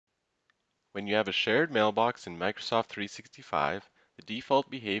When you have a shared mailbox in Microsoft 365, the default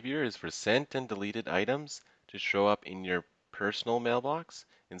behavior is for sent and deleted items to show up in your personal mailbox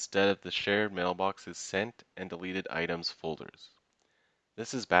instead of the shared mailbox's sent and deleted items folders.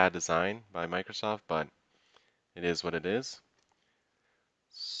 This is bad design by Microsoft, but it is what it is.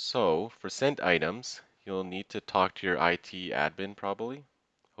 So for sent items, you'll need to talk to your IT admin probably.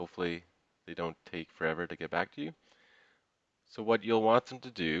 Hopefully they don't take forever to get back to you. So what you'll want them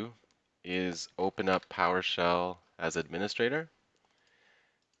to do is open up PowerShell as administrator,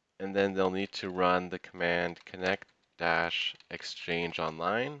 and then they'll need to run the command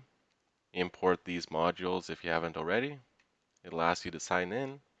connect-exchangeonline. Import these modules if you haven't already. It'll ask you to sign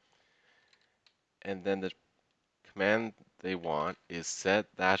in, and then the command they want is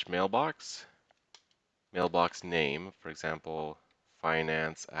set-mailbox, mailbox name, for example,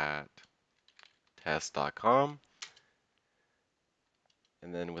 finance@test.com,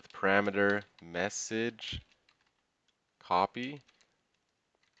 and then with parameter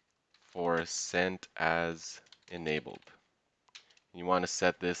MessageCopyForSentAsEnabled. You want to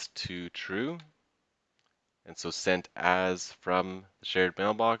set this to true, and so sent as from the shared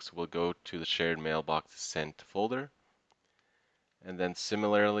mailbox will go to the shared mailbox sent folder. And then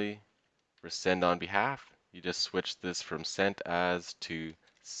similarly for send on behalf, you just switch this from sent as to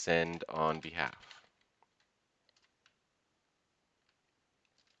send on behalf.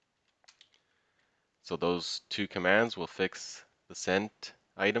 So those two commands will fix the sent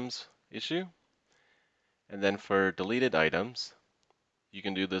items issue. And then for deleted items, you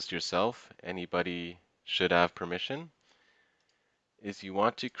can do this yourself. Anybody should have permission. Is you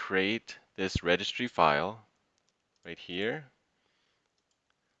want to create this registry file right here.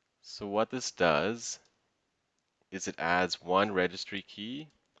 So what this does is it adds one registry key,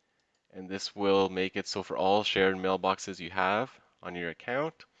 and this will make it so for all shared mailboxes you have on your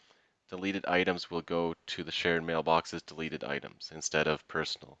account, deleted items will go to the shared mailboxes deleted items instead of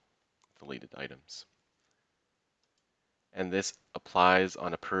personal deleted items. And this applies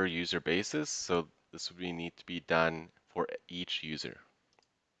on a per user basis, so this would need to be done for each user.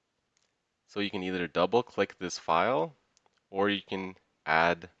 So you can either double click this file, or you can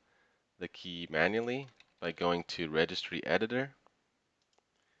add the key manually by going to Registry Editor,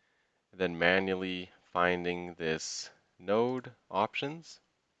 then manually finding this node options,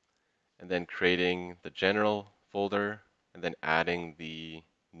 and then creating the general folder, and then adding the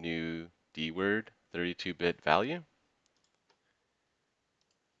new dword 32-bit value.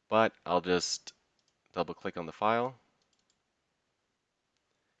 But I'll just double click on the file,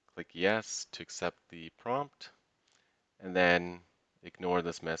 click yes to accept the prompt, and then ignore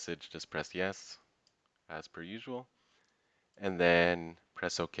this message, just press yes as per usual, and then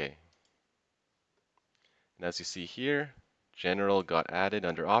press OK. And as you see here, general got added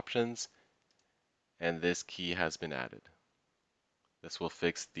under options, and this key has been added. This will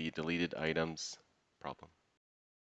fix the deleted items problem.